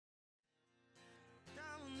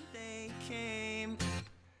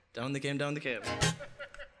Down they came, down they came.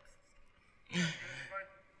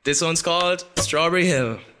 This one's called Strawberry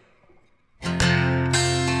Hill.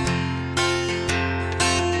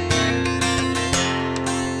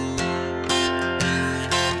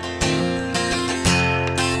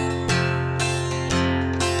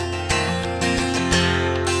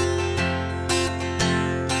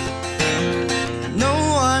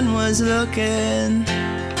 Was looking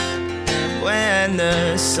when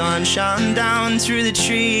the sun shone down through the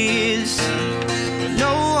trees.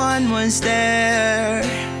 No one was there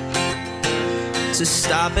to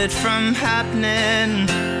stop it from happening.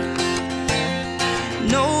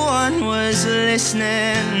 No one was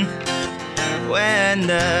listening when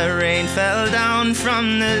the rain fell down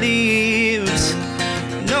from the leaves.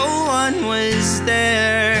 No one was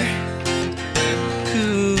there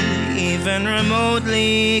who even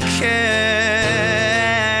remotely cared.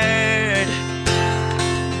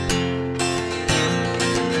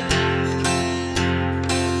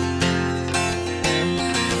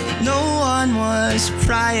 No one was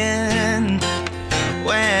prying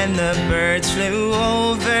when the birds flew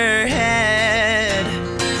overhead.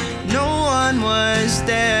 No one was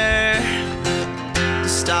there to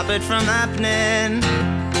stop it from happening.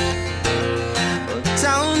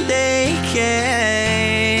 Down they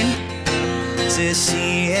came to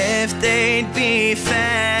see if they'd be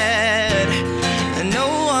fed. And no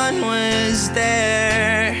one was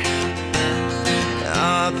there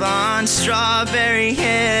up on Strawberry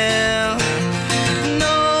Hill.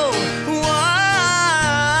 No one,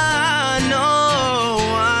 no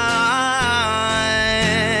one,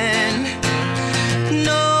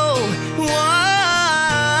 no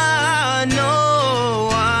one, no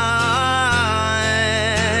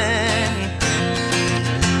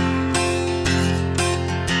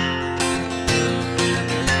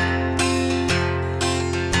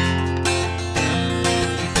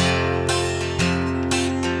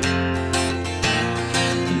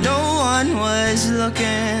was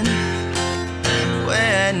looking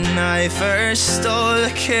when I first stole a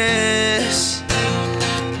kiss,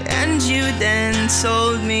 and you then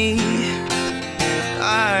told me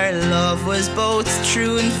our love was both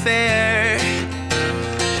true and fair.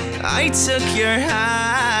 I took your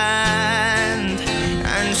hand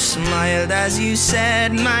and smiled as you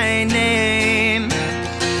said my name.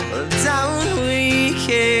 Well, down we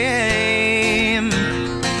came,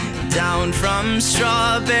 down from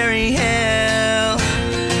Strawberry Hill.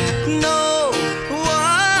 No one,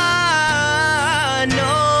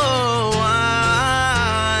 no one,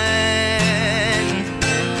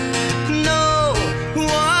 no one, no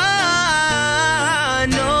one,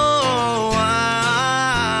 no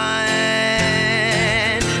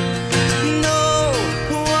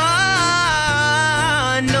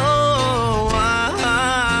one, no one, no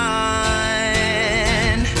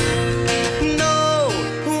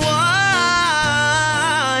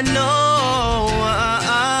one, no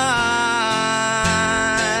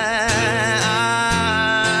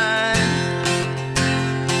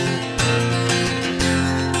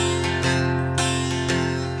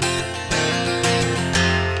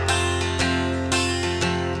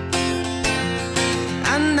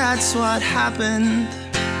And that's what happened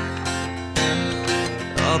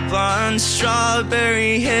up on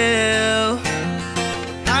Strawberry Hill.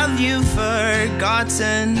 Have you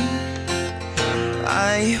forgotten?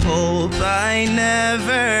 I hope I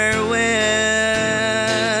never will.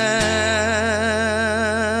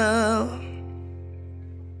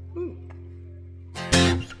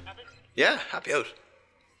 Yeah, happy out.